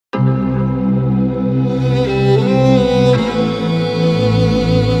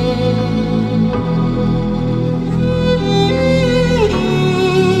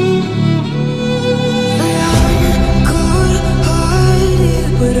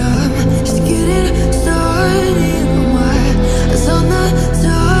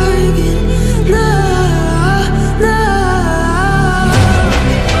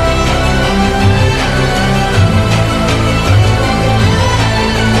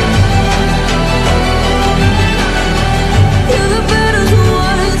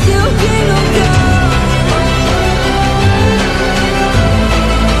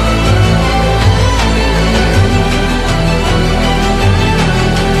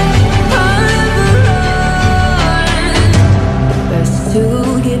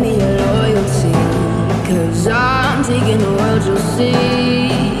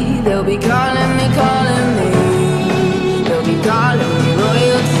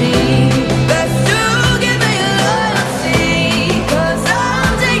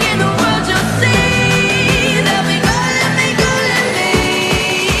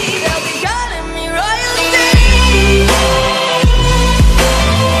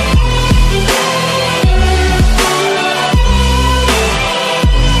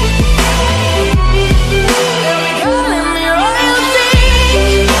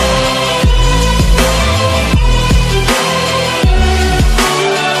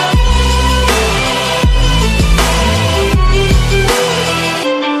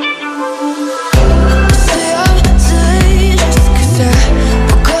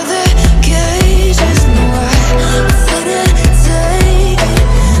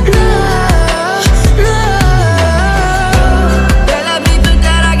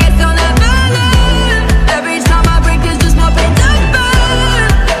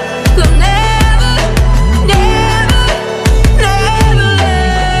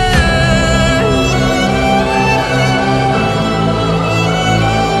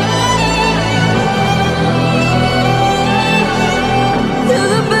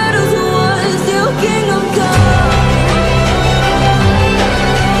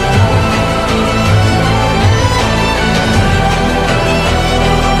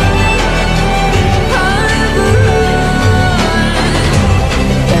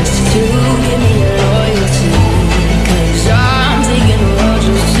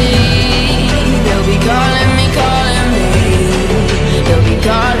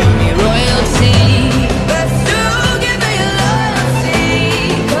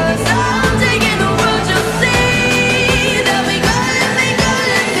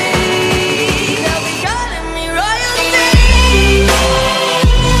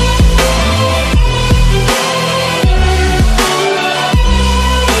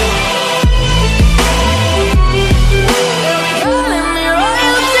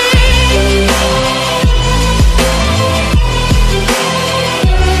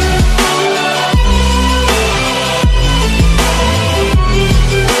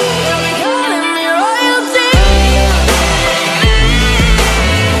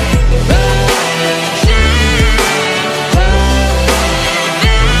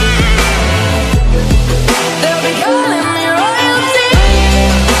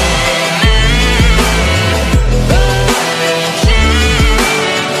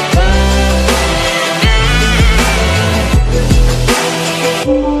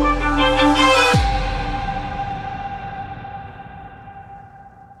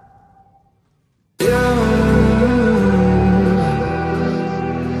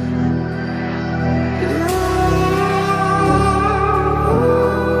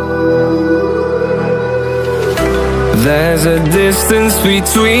There's a distance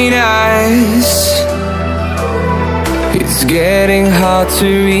between us. It's getting hard to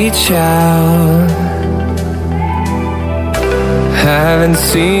reach out. Haven't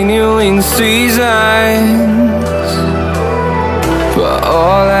seen you in seasons, but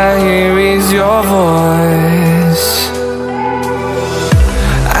all I hear is your voice.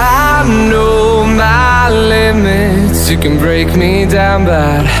 I know my limits, you can break me down,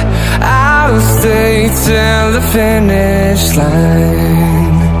 but I'll stay till the finish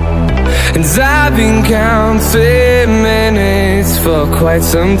line. And I've been counting minutes for quite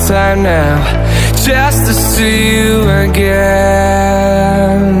some time now, just to see you again.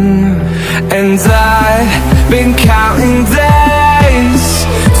 And I've been counting days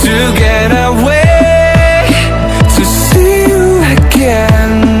to get away, to see you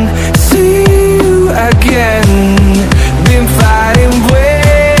again, see you again. Been fighting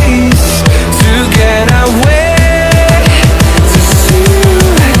ways to get away, to see you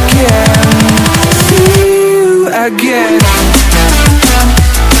again, see you again.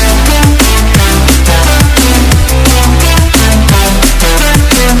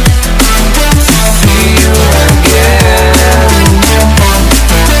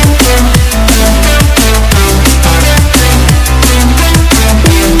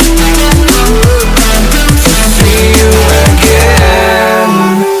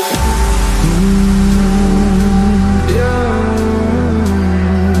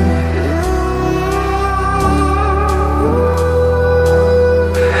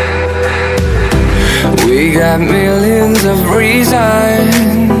 We got millions of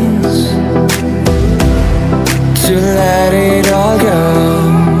reasons to let it all go.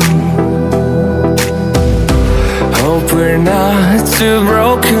 Hope we're not too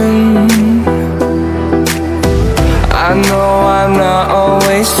broken. I know I'm not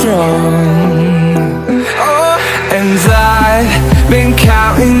always strong. And I've been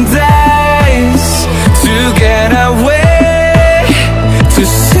counting days to get away, to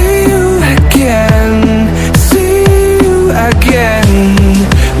see you again, again.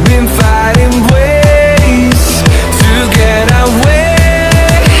 Been fighting ways to get away,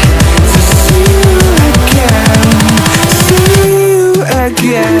 to see you again, see you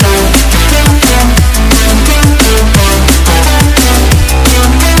again.